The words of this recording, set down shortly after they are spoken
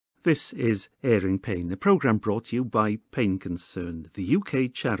This is Airing Pain, a programme brought to you by Pain Concern, the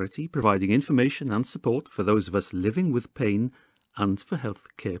UK charity providing information and support for those of us living with pain and for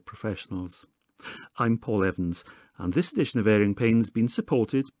healthcare professionals. I'm Paul Evans, and this edition of Airing Pain has been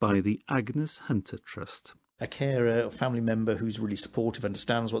supported by the Agnes Hunter Trust. A carer or family member who's really supportive,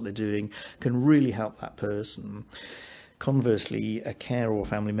 understands what they're doing, can really help that person. Conversely, a carer or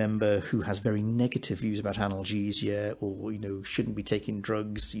family member who has very negative views about analgesia, or shouldn't be taking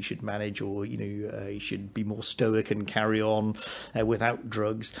drugs, you should manage, or you should be more stoic and carry on without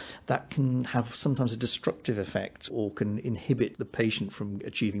drugs, that can have sometimes a destructive effect or can inhibit the patient from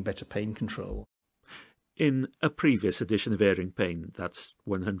achieving better pain control. In a previous edition of Airing Pain, that's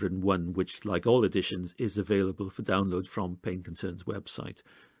 101, which, like all editions, is available for download from Pain Concern's website,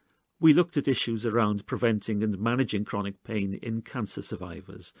 we looked at issues around preventing and managing chronic pain in cancer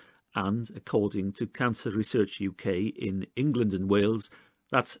survivors, and according to Cancer Research UK in England and Wales,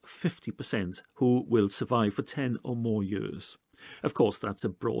 that's 50% who will survive for 10 or more years. Of course, that's a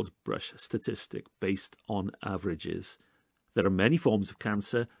broad brush statistic based on averages. There are many forms of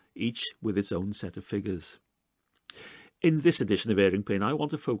cancer, each with its own set of figures. In this edition of Airing Pain, I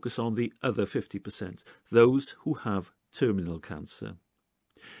want to focus on the other 50%, those who have terminal cancer.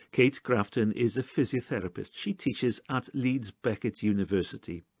 Kate Grafton is a physiotherapist. She teaches at Leeds Beckett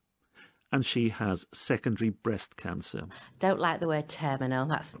University, and she has secondary breast cancer. Don't like the word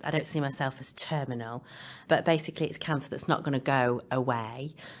terminal. I don't see myself as terminal, but basically it's cancer that's not going to go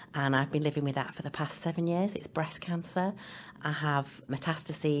away, and I've been living with that for the past 7 years. It's breast cancer. I have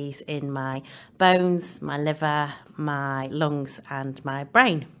metastases in my bones, my liver, my lungs and my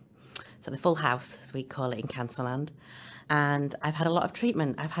brain. So the full house, as we call it in Cancerland. And I've had a lot of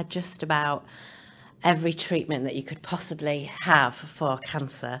treatment. I've had just about every treatment that you could possibly have for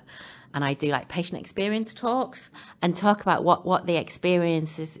cancer. And I do like patient experience talks and talk about what the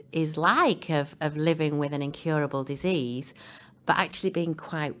experience is like of living with an incurable disease, but actually being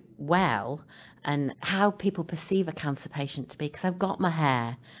quite well, and how people perceive a cancer patient to be. Because I've got my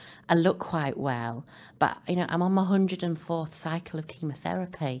hair, I look quite well, but I'm on my 104th cycle of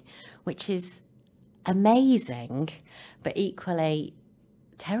chemotherapy, which is amazing, but equally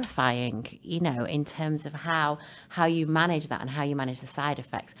terrifying, in terms of how you manage that and how you manage the side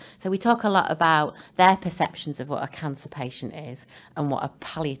effects. So we talk a lot about their perceptions of what a cancer patient is and what a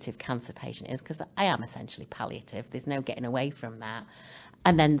palliative cancer patient is, because I am essentially palliative. There's no getting away from that.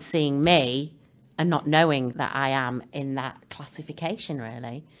 And then seeing me and not knowing that I am in that classification,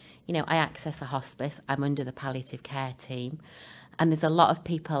 really. I access a hospice. I'm under the palliative care team. And there's a lot of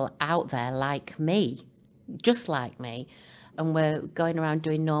people out there like me, just like me, and we're going around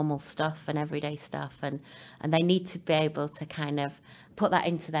doing normal stuff and everyday stuff, and they need to be able to kind of put that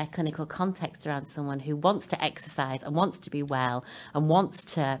into their clinical context around someone who wants to exercise and wants to be well and wants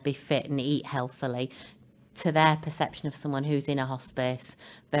to be fit and eat healthily, to their perception of someone who's in a hospice,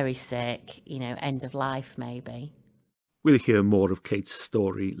 very sick, end of life maybe. We'll hear more of Kate's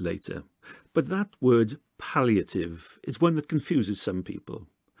story later, but that word palliative is one that confuses some people.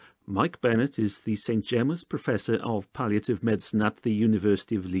 Mike Bennett is the St Gemma's Professor of Palliative Medicine at the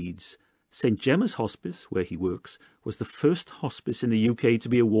University of Leeds. St Gemma's Hospice, where he works, was the first hospice in the UK to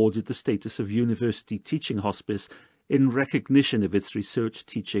be awarded the status of University Teaching Hospice in recognition of its research,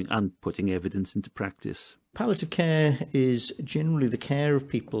 teaching and putting evidence into practice. Palliative care is generally the care of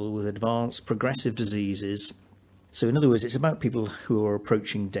people with advanced progressive diseases. So in other words, it's about people who are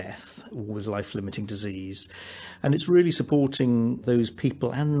approaching death with life-limiting disease. And it's really supporting those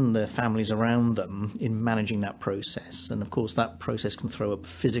people and their families around them in managing that process. And of course, that process can throw up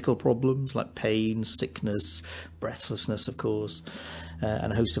physical problems like pain, sickness, breathlessness, of course,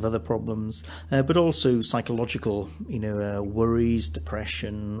 and a host of other problems, but also psychological, worries,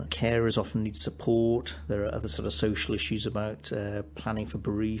 depression. Carers often need support. There are other sort of social issues about planning for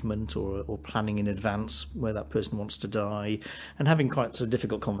bereavement or planning in advance where that person wants to die, and having quite sort of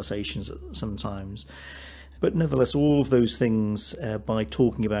difficult conversations sometimes. But nevertheless, all of those things, by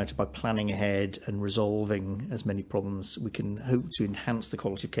talking about it, by planning ahead and resolving as many problems, we can hope to enhance the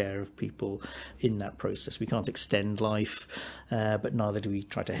quality of care of people in that process. We can't extend life, but neither do we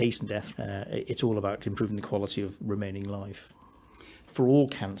try to hasten death. It's all about improving the quality of remaining life. For all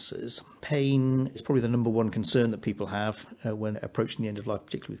cancers, pain is probably the number one concern that people have when approaching the end of life,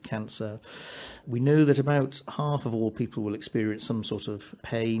 particularly with cancer. We know that about half of all people will experience some sort of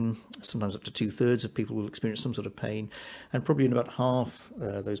pain. Sometimes up to 2/3 of people will experience some sort of pain. And probably in about half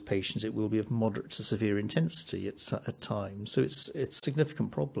those patients, it will be of moderate to severe intensity at times. So it's a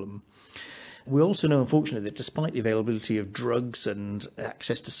significant problem. We also know, unfortunately, that despite the availability of drugs and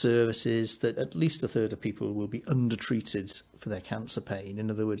access to services, that at least 1/3 of people will be undertreated for their cancer pain. In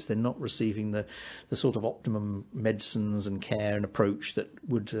other words, they're not receiving the sort of optimum medicines and care and approach that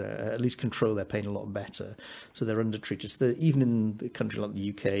would at least control their pain a lot better. So they're undertreated. So even in a country like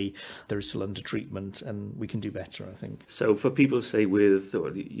the UK, there is still undertreatment, and we can do better, I think. So for people, say, with,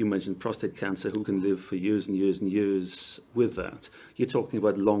 or you mentioned prostate cancer, who can live for years and years and years with that, you're talking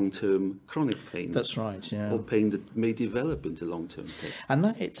about long-term chronic pain. That's right, yeah. Or pain that may develop into long-term pain. And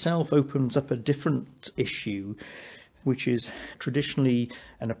that itself opens up a different issue, which is traditionally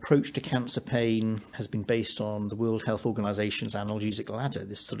an approach to cancer pain has been based on the World Health Organization's analgesic ladder,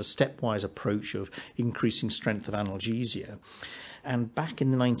 this sort of stepwise approach of increasing strength of analgesia. And back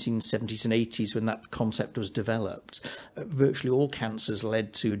in the 1970s and 80s, when that concept was developed, virtually all cancers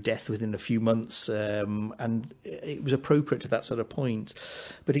led to death within a few months, and it was appropriate to that sort of point.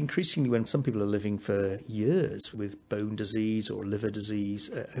 But increasingly, when some people are living for years with bone disease or liver disease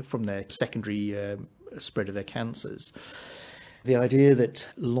from their secondary spread of their cancers, the idea that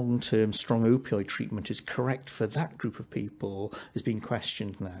long-term strong opioid treatment is correct for that group of people is being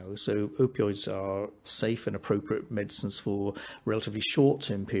questioned now. So opioids are safe and appropriate medicines for relatively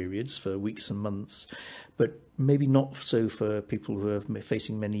short-term periods, for weeks and months, but maybe not so for people who are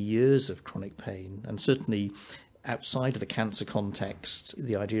facing many years of chronic pain. And certainly outside of the cancer context,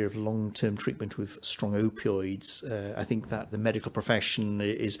 the idea of long-term treatment with strong opioids, I think that the medical profession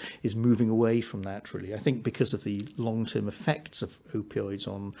is moving away from that, really. I think because of the long-term effects of opioids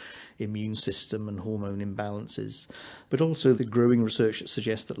on immune system and hormone imbalances, but also the growing research that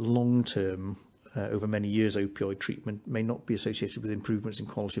suggests that long-term over many years, opioid treatment may not be associated with improvements in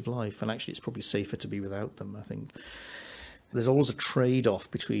quality of life, and actually it's probably safer to be without them, I think. There's always a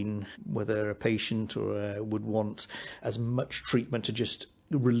trade-off between whether a patient would want as much treatment to just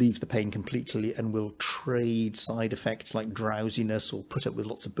relieve the pain completely and will trade side effects like drowsiness or put up with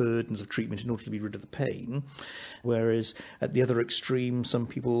lots of burdens of treatment in order to be rid of the pain. Whereas at the other extreme, some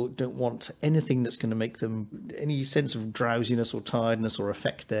people don't want anything that's going to make them any sense of drowsiness or tiredness or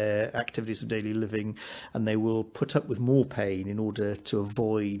affect their activities of daily living, and they will put up with more pain in order to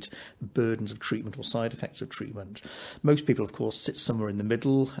avoid burdens of treatment or side effects of treatment. Most people, of course, sit somewhere in the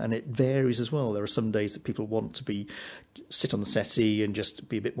middle, and it varies as well. There are some days that people want to sit on the settee and just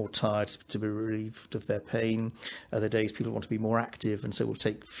be a bit more tired to be relieved of their pain. Other days people want to be more active, and so will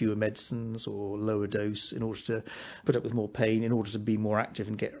take fewer medicines or lower dose in order to put up with more pain, in order to be more active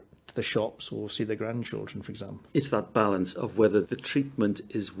and get to the shops or see their grandchildren, for example. It's that balance of whether the treatment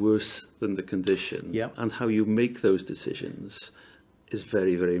is worse than the condition, yeah, and how you make those decisions is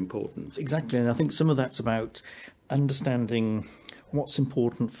very, very important. Exactly, and I think some of that's about understanding what's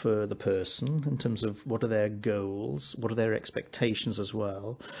important for the person in terms of what are their goals, what are their expectations as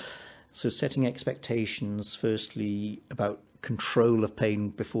well. So setting expectations, firstly, about control of pain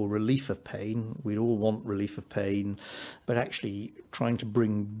before relief of pain. We all want relief of pain, but actually trying to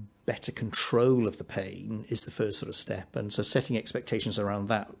bring better control of the pain is the first sort of step. And so setting expectations around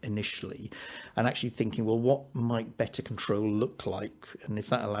that initially, and actually thinking, well, what might better control look like? And if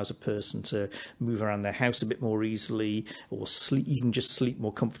that allows a person to move around their house a bit more easily, or sleep, even just sleep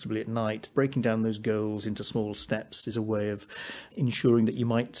more comfortably at night, breaking down those goals into small steps is a way of ensuring that you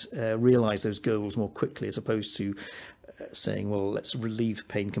might realise those goals more quickly, as opposed to saying, well, let's relieve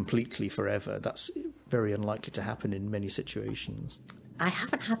pain completely forever. That's very unlikely to happen in many situations. I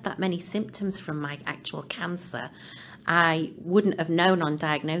haven't had that many symptoms from my actual cancer. I wouldn't have known on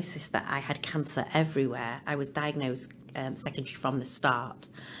diagnosis that I had cancer everywhere. I was diagnosed secondary from the start.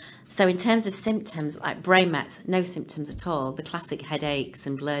 So in terms of symptoms, like brain mets, no symptoms at all. The classic headaches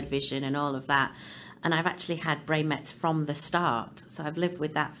and blurred vision and all of that. And I've actually had brain mets from the start. So I've lived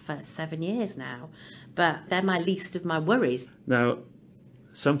with that for 7 years now. But they're my least of my worries. Now,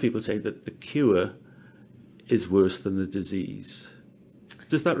 some people say that the cure is worse than the disease.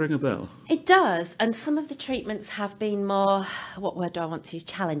 Does that ring a bell? It does. And some of the treatments have been more, what word do I want to use?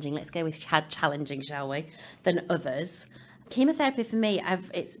 Challenging. Let's go with challenging, shall we? Than others. Chemotherapy for me,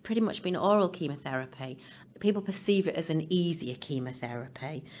 it's pretty much been oral chemotherapy. People perceive it as an easier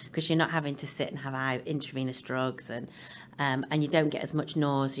chemotherapy because you're not having to sit and have intravenous drugs and you don't get as much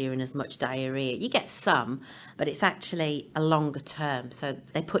nausea and as much diarrhea. You get some, but it's actually a longer term. So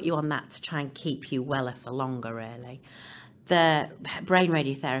they put you on that to try and keep you weller for longer, really. The brain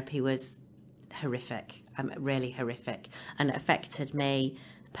radiotherapy was horrific, really horrific, and it affected me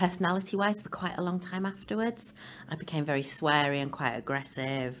personality-wise for quite a long time afterwards. I became very sweary and quite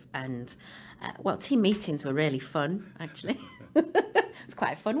aggressive, and team meetings were really fun, actually. It was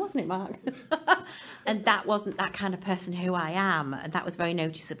quite fun, wasn't it, Mark? And that wasn't that kind of person who I am. And that was very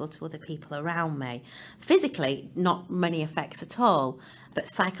noticeable to other people around me. Physically, not many effects at all.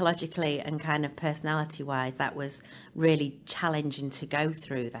 But psychologically and kind of personality-wise, that was really challenging to go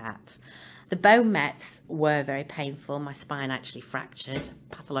through that. The bone mets were very painful. My spine actually fractured,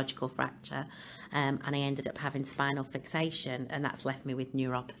 pathological fracture, and I ended up having spinal fixation, and that's left me with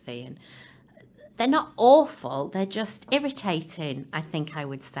neuropathy. And they're not awful, they're just irritating, I think I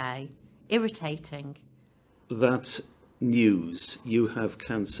would say. Irritating. That news, you have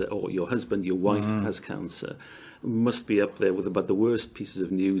cancer, or your husband, your wife has cancer, must be up there with about the worst pieces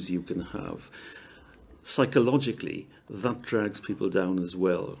of news you can have. Psychologically, that drags people down as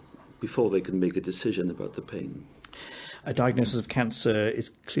well, before they can make a decision about the pain. A diagnosis of cancer is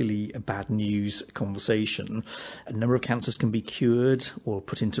clearly a bad news conversation. A number of cancers can be cured or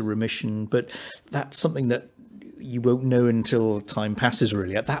put into remission, but that's something that you won't know until time passes,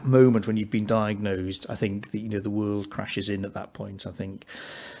 really. At that moment when you've been diagnosed, I think the world crashes in at that point, I think.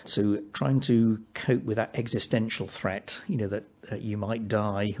 So trying to cope with that existential threat, that you might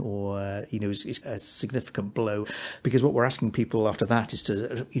die or, is a significant blow. Because what we're asking people after that is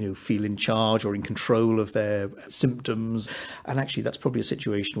to, feel in charge or in control of their symptoms. And actually, that's probably a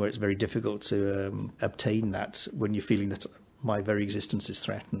situation where it's very difficult to obtain that when you're feeling that my very existence is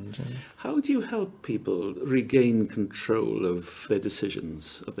threatened. How do you help people regain control of their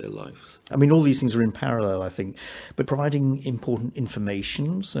decisions, of their lives? I mean, all these things are in parallel, I think, but providing important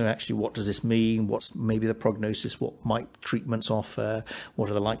information. So actually, what does this mean? What's maybe the prognosis? What might treatments offer? What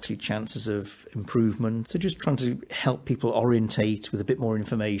are the likely chances of improvement? So just trying to help people orientate with a bit more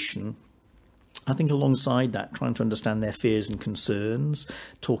information. I think alongside that, trying to understand their fears and concerns,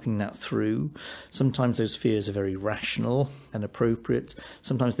 talking that through. Sometimes those fears are very rational and appropriate.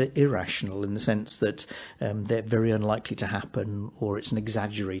 Sometimes they're irrational in the sense that they're very unlikely to happen, or it's an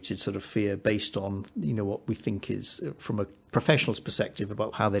exaggerated sort of fear based on, what we think is, from a professional's perspective,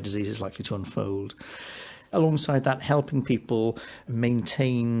 about how their disease is likely to unfold. Alongside that, helping people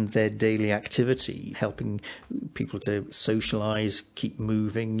maintain their daily activity, helping people to socialise, keep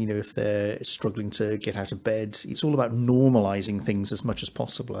moving, if they're struggling to get out of bed. It's all about normalising things as much as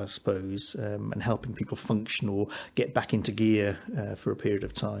possible, I suppose, and helping people function or get back into gear for a period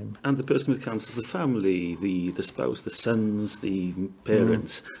of time. And the person with cancer, the family, the spouse, the sons, the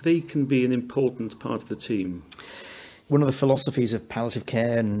parents, they can be an important part of the team. One of the philosophies of palliative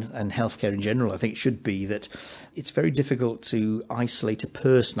care and healthcare in general, I think, should be that it's very difficult to isolate a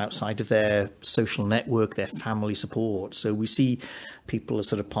person outside of their social network, their family support. So we see people as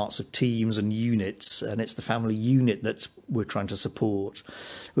sort of parts of teams and units, and it's the family unit that we're trying to support.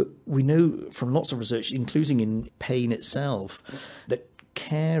 But we know from lots of research, including in pain itself, that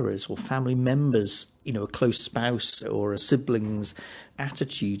carers or family members, a close spouse or a sibling's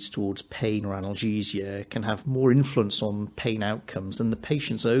attitudes towards pain or analgesia can have more influence on pain outcomes than the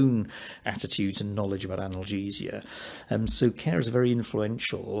patient's own attitudes and knowledge about analgesia. So carers are very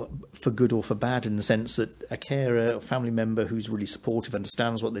influential, for good or for bad, in the sense that a carer or family member who's really supportive,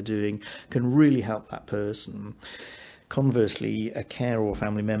 understands what they're doing, can really help that person. Conversely, a carer or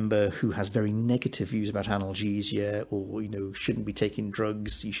family member who has very negative views about analgesia, or, shouldn't be taking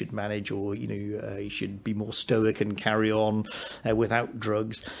drugs, you should manage, or, you should be more stoic and carry on without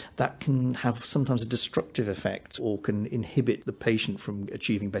drugs, that can have sometimes a destructive effect or can inhibit the patient from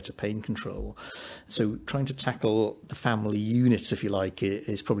achieving better pain control. So trying to tackle the family unit, if you like,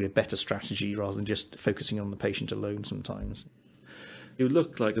 is probably a better strategy rather than just focusing on the patient alone sometimes. You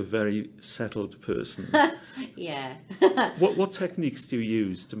look like a very settled person. Yeah. What techniques do you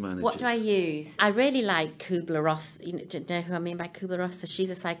use to manage What it? do I use? I really like Kubler-Ross. Do you know who I mean by Kubler-Ross? So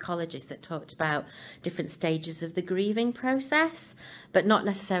she's a psychologist that talked about different stages of the grieving process, but not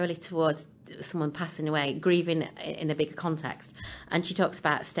necessarily towards someone passing away, grieving in a bigger context. And she talks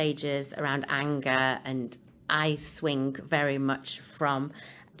about stages around anger, and I swing very much from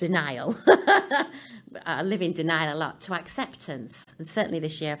denial. I live in denial a lot, to acceptance. And certainly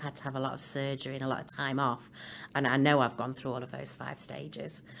this year I've had to have a lot of surgery and a lot of time off. And I know I've gone through all of those 5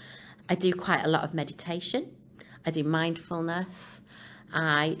 stages. I do quite a lot of meditation. I do mindfulness.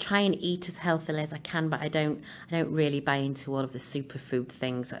 I try and eat as healthily as I can, but I don't really buy into all of the superfood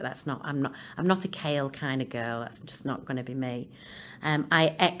things. I'm not a kale kind of girl. That's just not going to be me.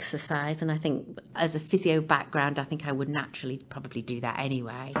 I exercise, and I think as a physio background, I think I would naturally probably do that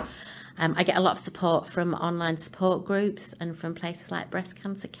anyway. I get a lot of support from online support groups and from places like Breast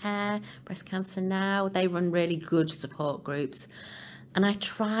Cancer Care, Breast Cancer Now. They run really good support groups. And I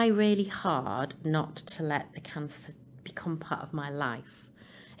try really hard not to let the cancer become part of my life.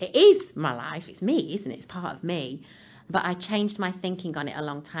 It is my life. It's me, isn't it? It's part of me. But I changed my thinking on it a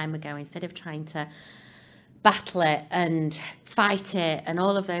long time ago. Instead of trying to battle it and fight it and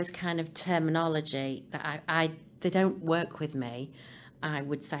all of those kind of terminology that they don't work with me, I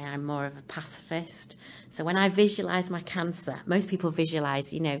would say I'm more of a pacifist. So when I visualise my cancer, most people visualise,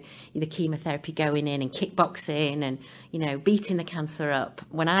 the chemotherapy going in and kickboxing and, beating the cancer up.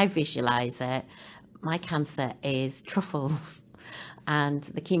 When I visualise it, my cancer is truffles. And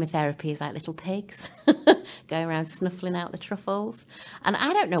the chemotherapy is like little pigs going around snuffling out the truffles. And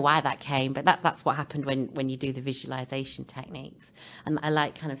I don't know why that came, but that's what happened when you do the visualization techniques. And I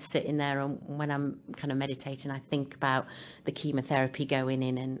like kind of sitting there, and when I'm kind of meditating, I think about the chemotherapy going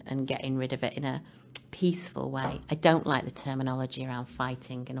in and getting rid of it in a peaceful way. I don't like the terminology around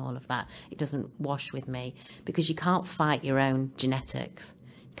fighting and all of that. It doesn't wash with me, because you can't fight your own genetics.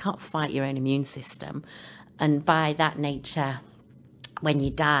 You can't fight your own immune system. And by that nature, when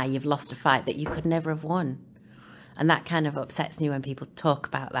you die, you've lost a fight that you could never have won. And that kind of upsets me when people talk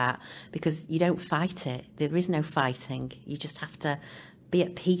about that, because you don't fight it. There is no fighting. You just have to be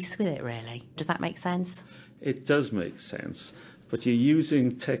at peace with it, really. Does that make sense? It does make sense. But you're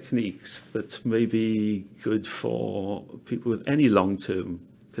using techniques that may be good for people with any long-term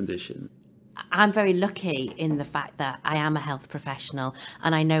condition. I'm very lucky in the fact that I am a health professional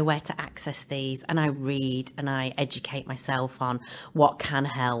and I know where to access these, and I read and I educate myself on what can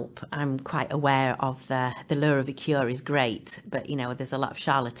help. I'm quite aware of the lure of a cure is great, but there's a lot of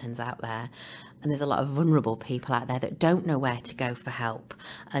charlatans out there, and there's a lot of vulnerable people out there that don't know where to go for help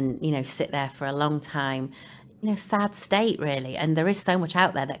and sit there for a long time. Sad state, really. And there is so much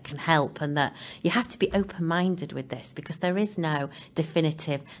out there that can help, and that you have to be open-minded with this, because there is no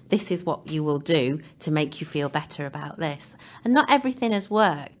definitive, this is what you will do to make you feel better about this. And not everything has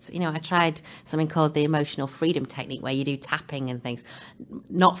worked. I tried something called the emotional freedom technique, where you do tapping and things.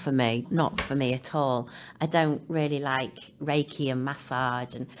 Not for me at all. I don't really like Reiki and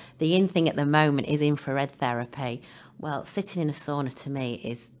massage. And the in thing at the moment is infrared therapy. Well, sitting in a sauna to me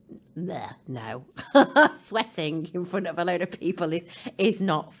is no. Sweating in front of a load of people is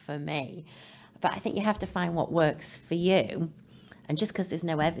not for me. But I think you have to find what works for you. And just because there's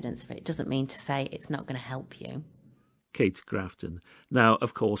no evidence for it doesn't mean to say it's not going to help you. Kate Grafton. Now,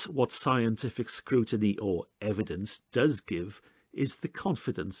 of course, what scientific scrutiny or evidence does give is the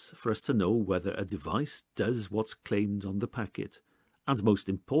confidence for us to know whether a device does what's claimed on the packet, and most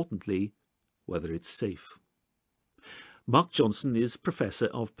importantly, whether it's safe. Mark Johnson is Professor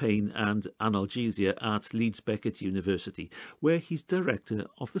of Pain and Analgesia at Leeds Beckett University, where he's Director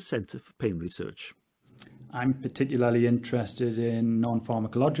of the Centre for Pain Research. I'm particularly interested in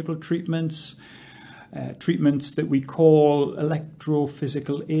non-pharmacological treatments, treatments that we call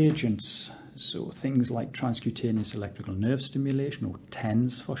electrophysical agents. So things like transcutaneous electrical nerve stimulation, or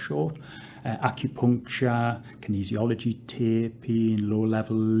TENS for short, acupuncture, kinesiology, taping,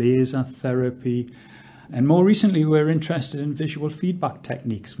 low-level laser therapy. And more recently, we're interested in visual feedback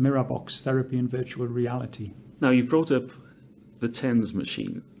techniques, mirror box therapy and virtual reality. Now, you brought up the TENS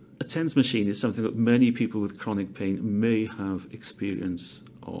machine. A TENS machine is something that many people with chronic pain may have experience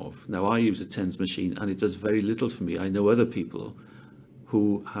of. Now, I use a TENS machine and it does very little for me. I know other people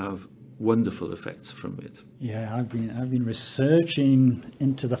who have wonderful effects from it. Yeah, I've been researching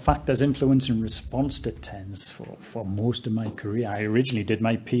into the factors influence and response to TENS for most of my career. I originally did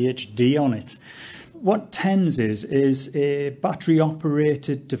my PhD on it. What TENS is a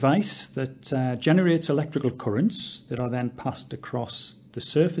battery-operated device that generates electrical currents that are then passed across the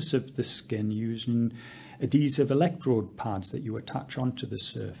surface of the skin using adhesive electrode pads that you attach onto the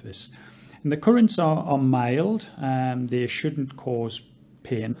surface. And the currents are mild, they shouldn't cause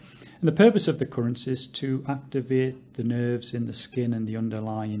pain. And the purpose of the currents is to activate the nerves in the skin and the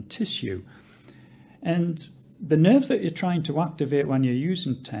underlying tissue. And the nerves that you're trying to activate when you're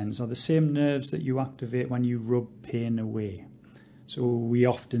using TENS are the same nerves that you activate when you rub pain away. So we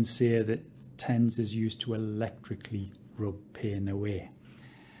often say that TENS is used to electrically rub pain away.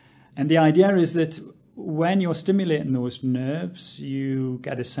 And the idea is that when you're stimulating those nerves, you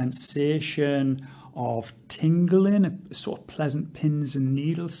get a sensation of tingling, a sort of pleasant pins and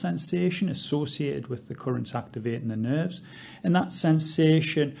needles sensation associated with the currents activating the nerves. And that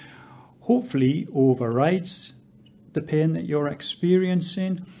sensation hopefully overrides the pain that you're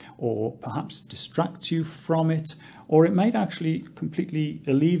experiencing, or perhaps distracts you from it, or it might actually completely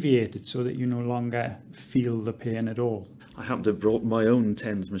alleviate it so that you no longer feel the pain at all. I happen to have brought my own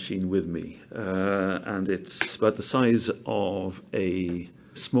TENS machine with me, and it's about the size of a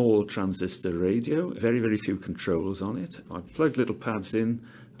small transistor radio, very, very few controls on it. I plug little pads in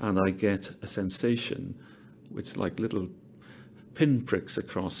and I get a sensation which is like little pinpricks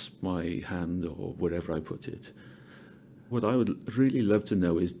across my hand or wherever I put it. What I would really love to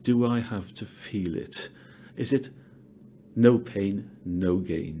know is, do I have to feel it? Is it no pain, no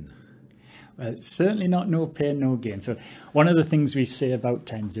gain? Well, it's certainly not no pain, no gain. So one of the things we say about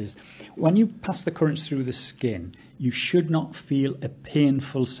TENS is when you pass the currents through the skin, you should not feel a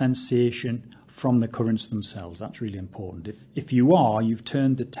painful sensation from the currents themselves. That's really important. If you are, you've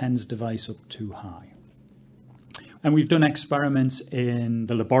turned the TENS device up too high. And we've done experiments in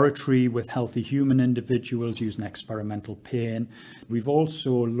the laboratory with healthy human individuals using experimental pain. We've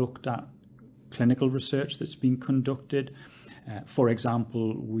also looked at clinical research that's been conducted. For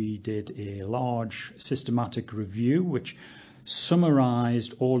example, we did a large systematic review which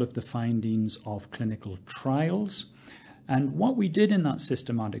summarised all of the findings of clinical trials. And what we did in that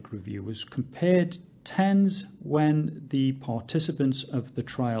systematic review was compared TENS when the participants of the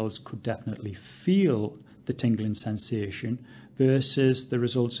trials could definitely feel the tingling sensation versus the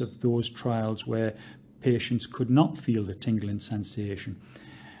results of those trials where patients could not feel the tingling sensation.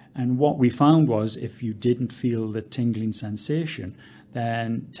 And what we found was if you didn't feel the tingling sensation,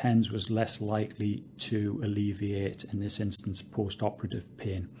 then TENS was less likely to alleviate, in this instance, post-operative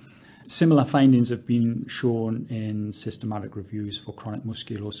pain. Similar findings have been shown in systematic reviews for chronic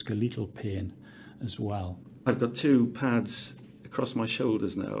musculoskeletal pain as well. I've got 2 pads across my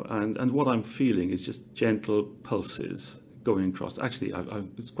shoulders now, and what I'm feeling is just gentle pulses going across. Actually,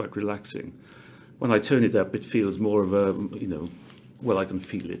 it's quite relaxing. When I turn it up, it feels more of a, well, I can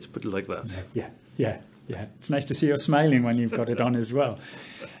feel it, put it like that. Yeah. It's nice to see you smiling when you've got it on as well.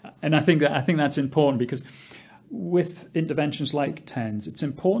 And I think that's important because with interventions like TENS, it's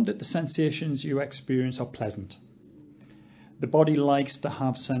important that the sensations you experience are pleasant. The body likes to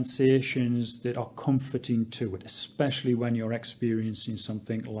have sensations that are comforting to it, especially when you're experiencing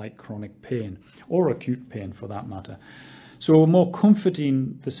something like chronic pain or acute pain for that matter. So the more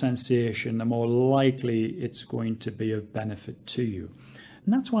comforting the sensation, the more likely it's going to be of benefit to you.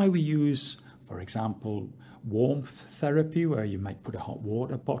 And that's why we use, for example, warmth therapy, where you might put a hot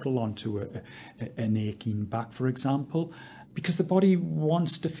water bottle onto an aching back, for example, because the body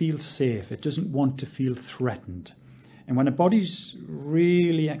wants to feel safe. It doesn't want to feel threatened. And when a body's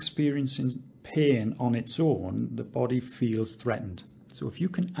really experiencing pain on its own, the body feels threatened. So if you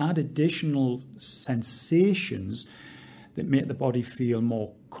can add additional sensations that make the body feel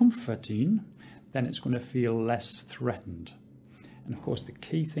more comforting, then it's going to feel less threatened. And of course, the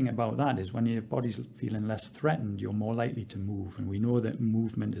key thing about that is when your body's feeling less threatened, you're more likely to move. And we know that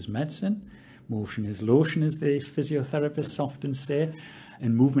movement is medicine. Motion is lotion, as the physiotherapists often say.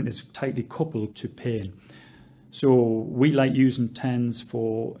 And movement is tightly coupled to pain. So we like using TENS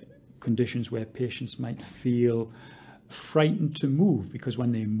for conditions where patients might feel frightened to move because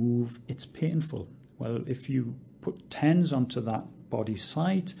when they move, it's painful. Well, if you put TENS onto that body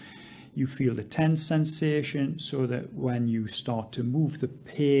site, you feel the TENS sensation so that when you start to move, the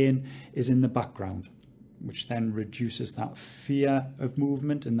pain is in the background, which then reduces that fear of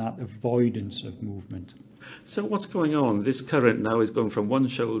movement and that avoidance of movement. So what's going on? This current now is going from one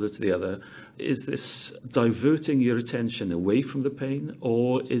shoulder to the other. Is this diverting your attention away from the pain,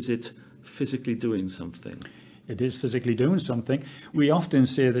 or is it physically doing something? It is physically doing something. We often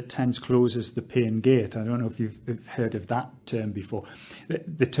say that TENS closes the pain gate. I don't know if you've heard of that term before.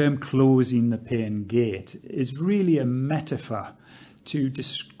 The term closing the pain gate is really a metaphor to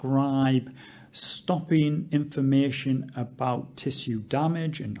describe stopping information about tissue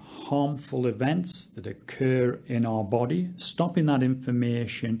damage and harmful events that occur in our body, stopping that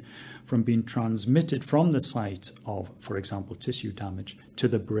information from being transmitted from the site of, for example, tissue damage to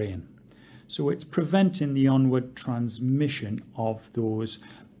the brain. So it's preventing the onward transmission of those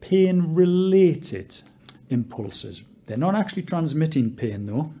pain-related impulses. They're not actually transmitting pain,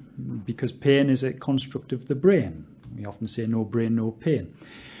 though, because pain is a construct of the brain. We often say no brain, no pain.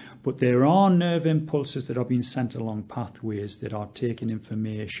 But there are nerve impulses that are being sent along pathways that are taking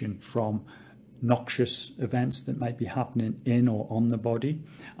information from noxious events that might be happening in or on the body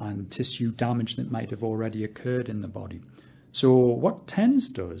and tissue damage that might have already occurred in the body. So what TENS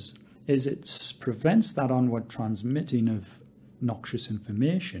does is it prevents that onward transmitting of noxious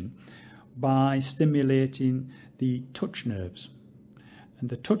information by stimulating the touch nerves. And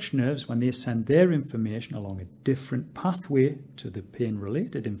the touch nerves, when they send their information along a different pathway to the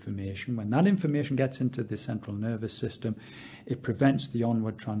pain-related information, when that information gets into the central nervous system, it prevents the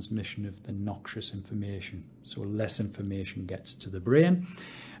onward transmission of the noxious information. So less information gets to the brain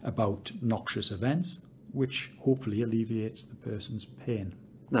about noxious events, which hopefully alleviates the person's pain.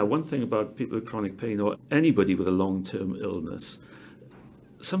 Now, one thing about people with chronic pain or anybody with a long-term illness,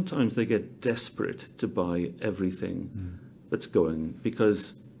 sometimes they get desperate to buy everything that's going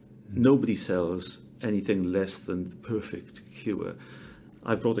because nobody sells anything less than the perfect cure.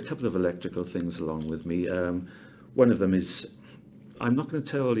 I brought a couple of electrical things along with me. One of them is, I'm not going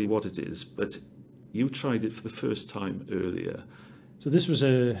to tell you what it is, but you tried it for the first time earlier. So this was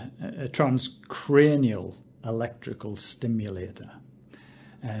a transcranial electrical stimulator.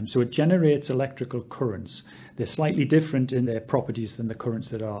 So it generates electrical currents. They're slightly different in their properties than the currents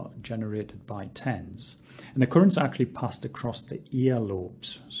that are generated by TENS. And the currents are actually passed across the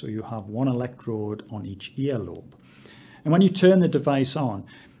earlobes. So you have one electrode on each earlobe. And when you turn the device on,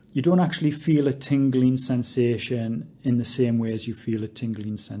 you don't actually feel a tingling sensation in the same way as you feel a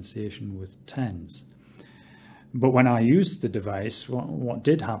tingling sensation with TENS. But when I used the device, what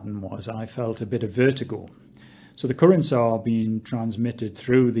did happen was I felt a bit of vertigo. So the currents are being transmitted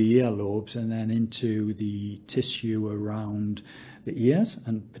through the earlobes and then into the tissue around the ears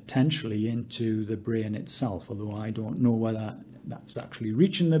and potentially into the brain itself, although I don't know whether that's actually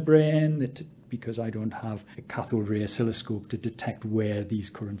reaching the brain because I don't have a cathode ray oscilloscope to detect where these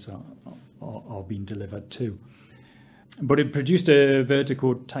currents are being delivered to. But it produced a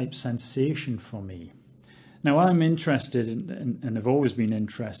vertigo type sensation for me. Now, I'm interested and have always been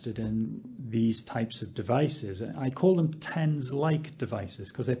interested in these types of devices. I call them TENS-like devices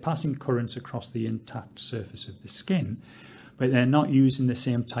because they're passing currents across the intact surface of the skin, but they're not using the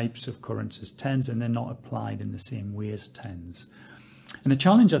same types of currents as TENS and they're not applied in the same way as TENS. And the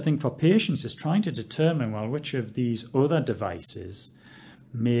challenge, I think, for patients is trying to determine, well, which of these other devices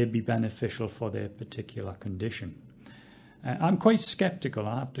may be beneficial for their particular condition. I'm quite sceptical,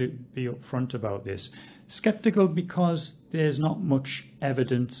 I have to be upfront about this. Sceptical because there's not much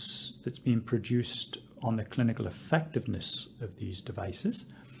evidence that's been produced on the clinical effectiveness of these devices.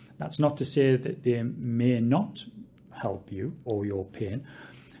 That's not to say that they may not help you or your pain,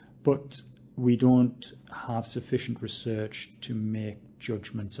 but we don't have sufficient research to make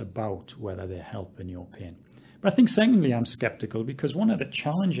judgments about whether they're helping your pain. But I think secondly, I'm sceptical because one of the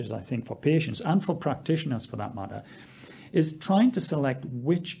challenges I think for patients and for practitioners for that matter is trying to select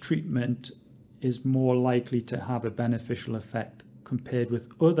which treatment is more likely to have a beneficial effect compared with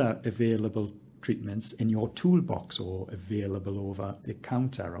other available treatments in your toolbox or available over the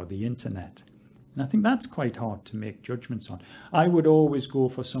counter or the internet. And I think that's quite hard to make judgments on. I would always go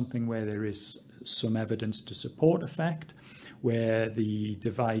for something where there is some evidence to support effect, where the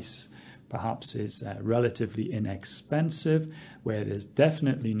device perhaps is relatively inexpensive, where there's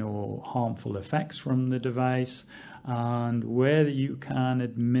definitely no harmful effects from the device, and where you can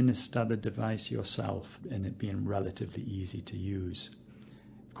administer the device yourself and it being relatively easy to use.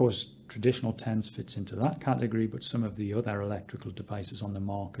 Of course, traditional TENS fits into that category, but some of the other electrical devices on the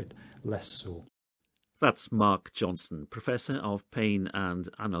market, less so. That's Mark Johnson, Professor of Pain and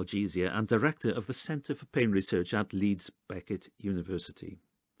Analgesia and Director of the Centre for Pain Research at Leeds Beckett University.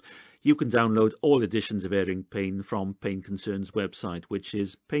 You can download all editions of Airing Pain from Pain Concern's website, which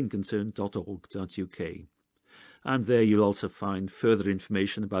is painconcern.org.uk. And there you'll also find further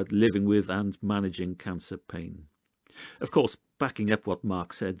information about living with and managing cancer pain. Of course, backing up what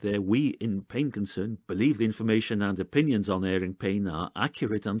Mark said there, we in Pain Concern believe the information and opinions on Airing Pain are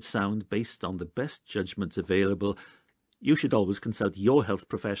accurate and sound based on the best judgments available. You should always consult your health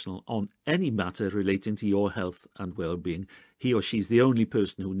professional on any matter relating to your health and well-being. He or she is the only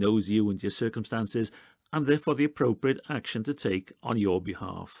person who knows you and your circumstances and therefore the appropriate action to take on your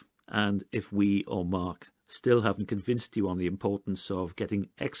behalf. And if we or Mark still haven't convinced you on the importance of getting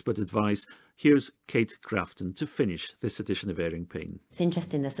expert advice, here's Kate Grafton to finish this edition of Airing Pain. It's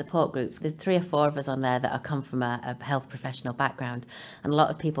interesting, the support groups. There's 3 or 4 of us on there that are come from a health professional background. And a lot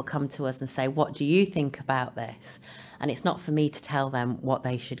of people come to us and say, what do you think about this? And it's not for me to tell them what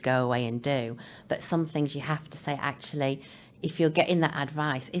they should go away and do. But some things you have to say, actually, if you're getting that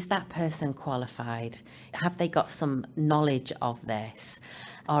advice, is that person qualified? Have they got some knowledge of this?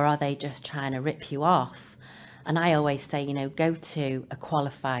 Or are they just trying to rip you off? And I always say, go to a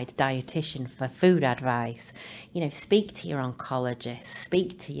qualified dietitian for food advice. Speak to your oncologist,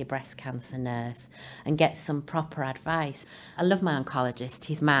 speak to your breast cancer nurse and get some proper advice. I love my oncologist.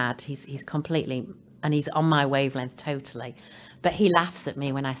 He's mad. He's completely, and he's on my wavelength totally. But he laughs at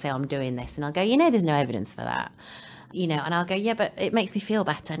me when I say I'm doing this. And I'll go, there's no evidence for that. And I'll go, yeah, but it makes me feel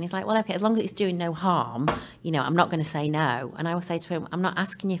better. And he's like, well, okay, as long as it's doing no harm, I'm not going to say no. And I will say to him, I'm not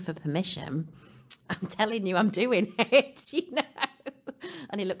asking you for permission. I'm telling you I'm doing it,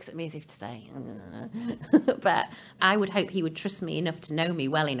 And he looks at me as if to say, but I would hope he would trust me enough to know me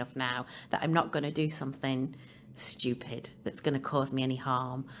well enough now that I'm not going to do something stupid that's going to cause me any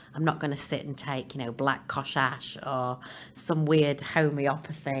harm. I'm not going to sit and take, black kosh ash or some weird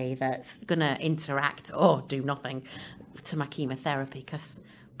homeopathy that's going to interact or do nothing to my chemotherapy, because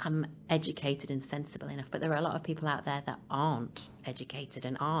I'm educated and sensible enough. But there are a lot of people out there that aren't educated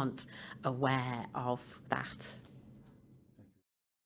and aren't aware of that.